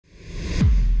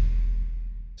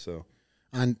So,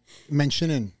 and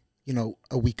mentioning, you know,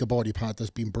 a weaker body part that's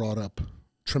been brought up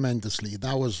tremendously.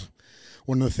 That was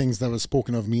one of the things that was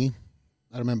spoken of me.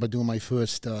 I remember doing my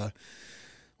first,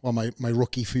 my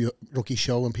rookie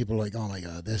show, and people were like, "Oh my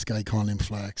God, this guy can't him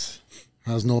flex,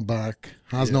 has no back,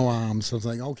 has no arms." So I was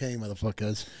like, "Okay,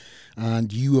 motherfuckers,"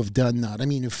 and you have done that. I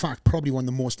mean, in fact, probably one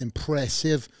of the most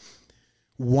impressive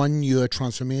 1 year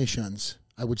transformations,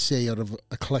 I would say, out of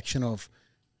a collection of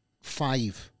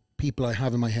 5 people I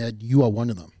have in my head. You are one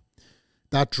of them.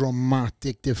 That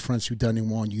dramatic difference you've done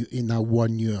in that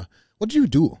 1 year. What did you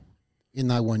do in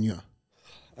that 1 year?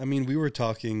 I mean, we were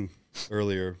talking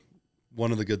earlier.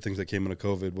 One of the good things that came out of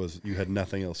COVID was you had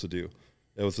nothing else to do.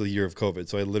 It was the year of COVID.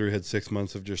 So I literally had 6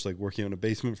 months of just like working in a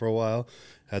basement for a while,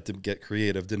 had to get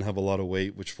creative, didn't have a lot of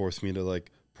weight, which forced me to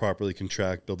like properly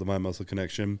contract, build the mind muscle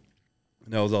connection.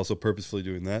 And I was also purposefully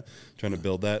doing that, trying to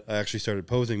build that. I actually started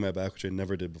posing my back, which I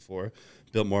never did before,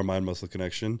 built more mind muscle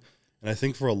connection. And I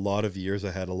think for a lot of years, I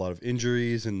had a lot of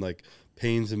injuries and like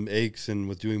pains and aches and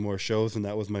was doing more shows. And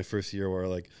that was my first year where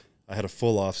like I had a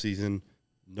full off season,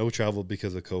 no travel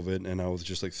because of COVID. And I was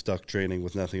just like stuck training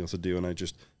with nothing else to do. And I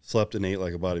just slept and ate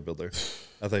like a bodybuilder,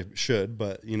 as I should.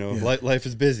 But, you know, life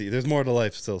is busy. There's more to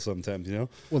life still sometimes, you know?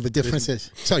 Well, the difference is,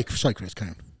 sorry, Chris,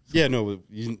 kind of. Yeah, no,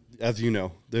 as you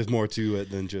know, there's more to it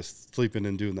than just sleeping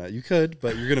and doing that. You could,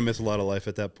 but you're going to miss a lot of life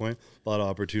at that point, a lot of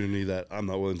opportunity that I'm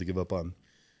not willing to give up on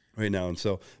right now. And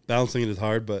so balancing it is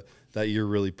hard, but that year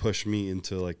really pushed me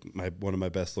into like one of my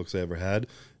best looks I ever had.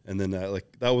 And then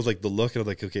that was like the look, and I was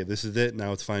like, okay, this is it.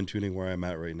 Now it's fine tuning where I'm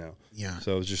at right now. Yeah.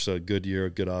 So it was just a good year, a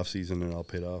good off season, and it all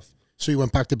paid off. So you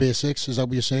went back to basics? Is that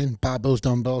what you're saying? Barbells,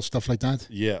 dumbbells, stuff like that?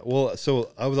 Yeah. Well,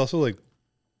 so I was also like,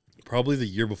 probably the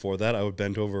year before that, I would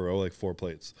bend over row like 4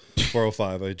 plates,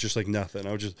 405. I just like nothing.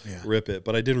 I would just rip it.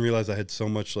 But I didn't realize I had so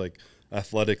much like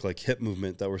athletic like hip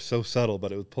movement that were so subtle,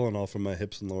 but it was pulling all from my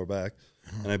hips and lower back,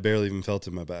 and I barely even felt it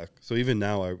in my back. So even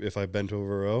now, if I bent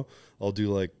over a row, I'll do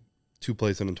like 2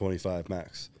 plates and a 25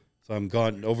 max. So I'm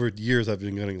gone. Over years, I've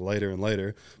been getting lighter and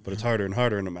lighter, but it's harder and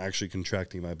harder, and I'm actually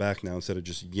contracting my back now instead of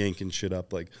just yanking shit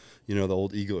up like, you know, the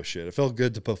old ego shit. It felt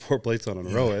good to put 4 plates on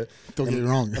and row it. Don't get me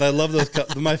wrong. And I love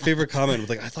those. My favorite comment was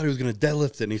like, I thought he was going to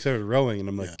deadlift it, and he started rowing, and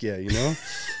I'm like, yeah, you know?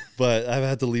 But I've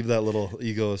had to leave that little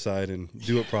ego aside and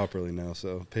do it properly now,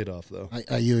 so paid off, though.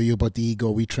 I hear you about the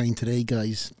ego. We trained today,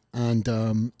 guys,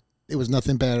 and it was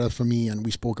nothing better for me, and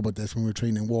we spoke about this when we were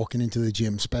training, walking into the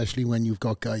gym, especially when you've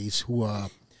got guys who are,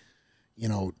 you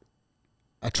know,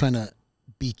 are trying to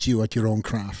beat you at your own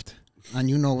craft. And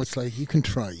you know, it's like, you can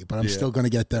try, but I'm still going to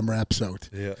get them reps out.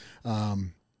 Yeah.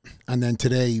 And then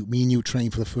today, me and you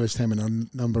trained for the first time in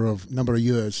a number of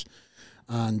years,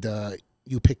 and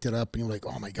you picked it up, and you're like,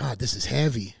 oh my God, this is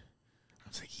heavy. I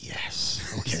was like,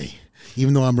 yes, okay.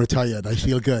 Even though I'm retired, I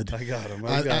feel good. I got him.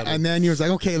 And then you was like,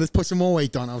 okay, let's put some more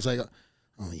weight on. I was like,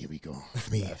 oh, here we go.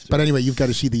 Me. But anyway, you've got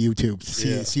to see the YouTube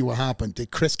to see what happened.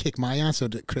 Did Chris kick my ass, or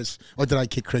did I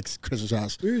kick Chris's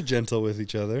ass? We were gentle with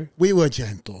each other. We were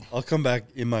gentle. I'll come back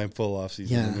in my full off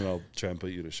season, and then I'll try and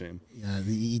put you to shame. Yeah,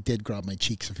 he did grab my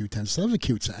cheeks a few times. So that was a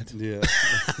cute set. Yeah.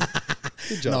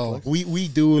 Good job. No, we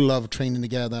do love training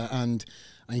together, and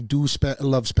I do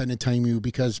love spending time with you,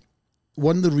 because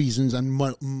one of the reasons, and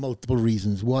multiple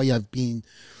reasons, why I've been,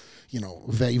 you know,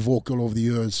 very vocal over the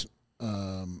years,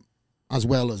 as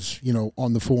well as, you know,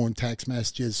 on the phone, text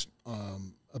messages,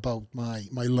 about my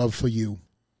love for you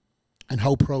and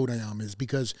how proud I am, is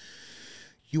because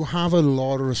you have a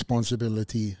lot of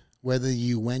responsibility, whether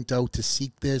you went out to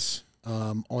seek this,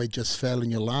 or it just fell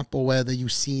in your lap, or whether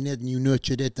you've seen it and you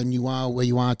nurtured it and you are where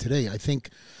you are today. I think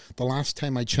the last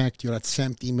time I checked, you're at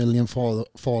 70 million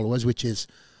followers, which is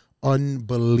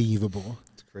unbelievable.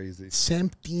 It's crazy.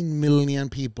 17 million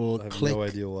people I have click no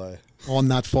idea why. On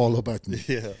that follow button.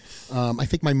 Yeah. I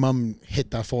think my mum hit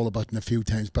that follow button a few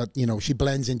times, but, you know, she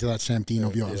blends into that 17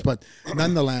 of yours. Yeah. But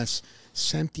nonetheless,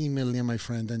 17 million, my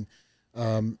friend.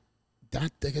 And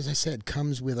that, as I said,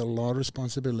 comes with a lot of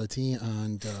responsibility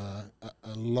and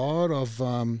a lot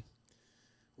of,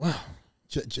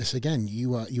 just again,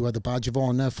 you are the badge of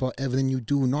honor for everything you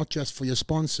do, not just for your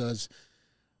sponsors,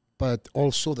 but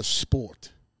also the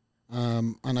sport.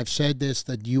 And I've said this,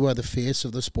 that you are the face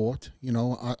of the sport. You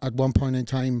know, at one point in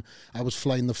time, I was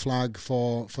flying the flag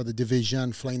for the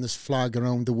division, flying this flag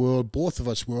around the world. Both of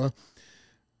us were.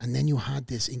 And then you had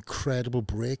this incredible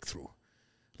breakthrough.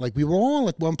 Like, we were all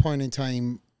at one point in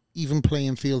time, even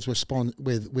playing fields with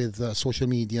social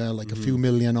media, like a few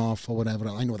million off or whatever.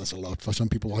 I know that's a lot for some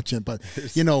people watching, but,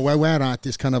 you know, where we're at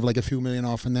is kind of like a few million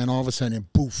off, and then all of a sudden,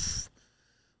 poof.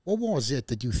 What was it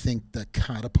that you think that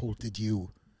catapulted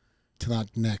you to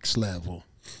that next level?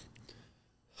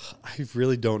 I I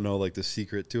really don't know like the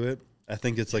secret to it. I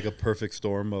think it's like a perfect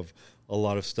storm of a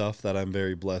lot of stuff that I'm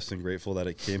very blessed and grateful that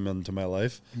it came into my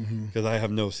life, because I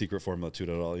have no secret formula to it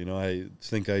at all. You know, I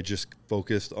think I just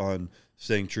focused on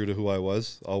staying true to who I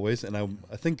was always. And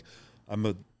I think I'm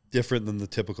a different than the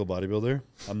typical bodybuilder.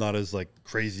 I'm not as like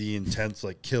crazy, intense,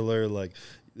 like killer, like,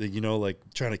 you know, like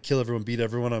trying to kill everyone, beat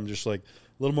everyone. I'm just like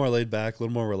a little more laid back, a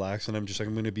little more relaxed. And I'm just like,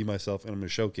 I'm going to be myself and I'm going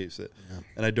to showcase it. Yeah.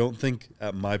 And I don't think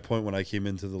at my point when I came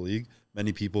into the league,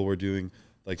 many people were doing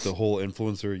like the whole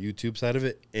influencer YouTube side of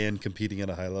it and competing at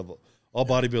a high level. All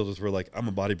bodybuilders were like, I'm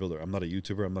a bodybuilder. I'm not a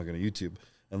YouTuber. I'm not going to YouTube.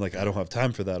 And like, I don't have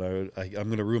time for that. I'm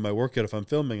going to ruin my workout if I'm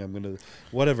filming. I'm going to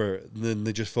whatever. And then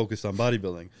they just focused on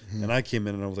bodybuilding. And I came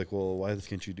in and I was like, well, why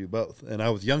can't you do both? And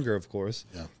I was younger, of course.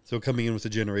 Yeah. So coming in with a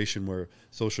generation where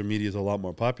social media is a lot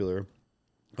more popular,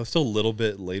 I was still a little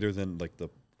bit later than like the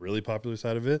really popular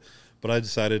side of it. But I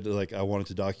decided like I wanted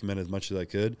to document as much as I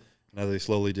could. And as I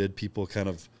slowly did, people kind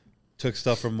of took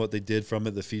stuff from what they did from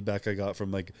it, the feedback I got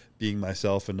from like being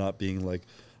myself and not being like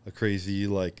a crazy,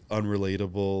 like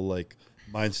unrelatable, like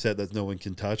mindset that no one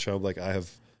can touch. I'm like, I have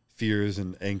fears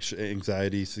and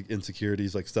anxieties,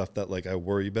 insecurities, like stuff that like I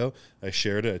worry about. I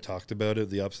shared it. I talked about it,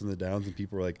 the ups and the downs, and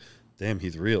people were like, damn,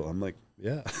 he's real. I'm like,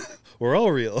 yeah, we're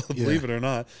all real, believe it or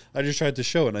not. I just tried to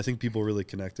show it, and I think people really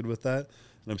connected with that,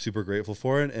 and I'm super grateful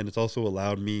for it. And it's also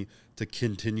allowed me to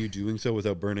continue doing so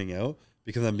without burning out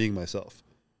because I'm being myself.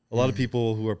 A lot of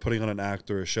people who are putting on an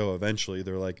act or a show, eventually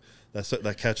they're like,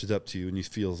 that catches up to you, and you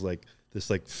feel like this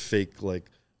like fake like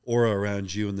aura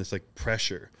around you and this like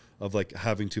pressure of like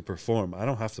having to perform. I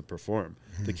don't have to perform.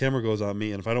 The camera goes on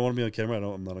me, and if I don't want to be on camera,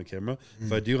 I'm not on camera.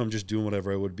 If I do, I'm just doing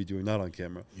whatever I would be doing not on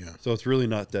camera. Yeah. So it's really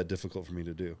not that difficult for me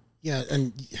to do. Yeah,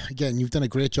 and again, you've done a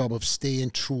great job of staying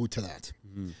true to that.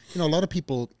 You know, a lot of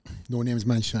people, no names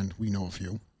mentioned, we know a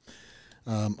few,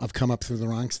 I've come up through the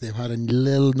ranks. They've had a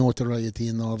little notoriety,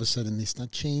 and all of a sudden they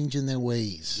start changing their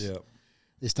ways. Yeah,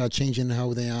 they start changing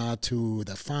how they are to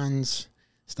their fans,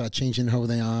 start changing how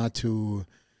they are to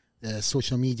their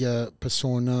social media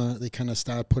persona. They kind of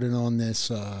start putting on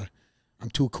this I'm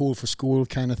too cool for school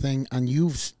kind of thing. And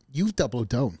you've doubled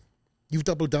down. You've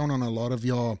doubled down on a lot of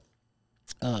your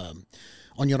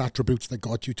on your attributes that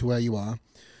got you to where you are.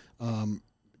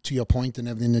 To your point and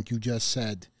everything that you just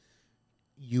said,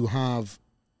 you have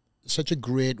such a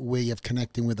great way of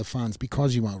connecting with the fans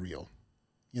because you are real.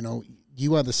 You know,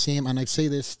 you are the same, and I say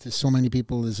this to so many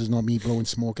people, this is not me blowing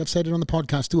smoke. I've said it on the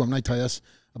podcast too. I'm not Tyus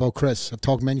about Chris. I've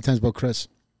talked many times about Chris.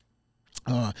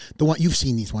 The one you've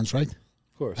seen these ones, right?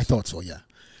 Of course. I thought so, yeah.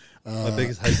 My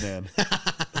biggest hype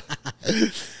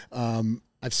man.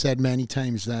 I've said many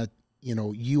times that, you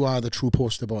know, you are the true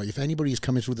poster boy. If anybody is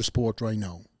coming through the sport right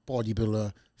now,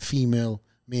 bodybuilder, female,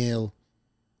 male,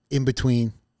 in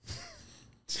between,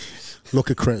 look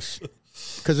at Chris.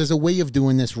 Because there's a way of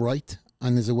doing this right,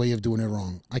 and there's a way of doing it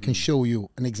wrong. I can show you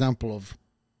an example of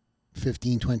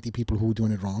 15, 20 people who are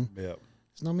doing it wrong. Yeah.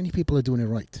 There's not many people are doing it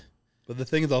right. But the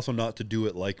thing is also not to do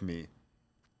it like me.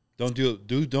 Don't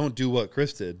do what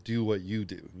Chris did. Do what you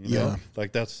do. You know?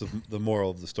 Like that's the moral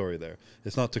of the story there.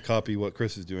 It's not to copy what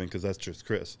Chris is doing because that's just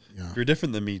Chris. Yeah. If you're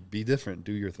different than me, be different.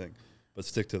 Do your thing. But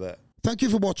stick to that. Thank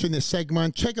you for watching this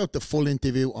segment. Check out the full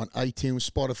interview on iTunes,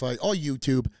 Spotify, or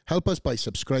YouTube. Help us by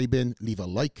subscribing, leave a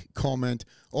like, comment,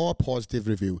 or a positive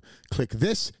review. Click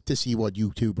this to see what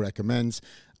YouTube recommends,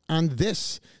 and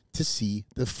this to see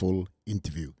the full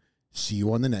interview. See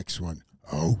you on the next one.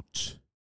 Out.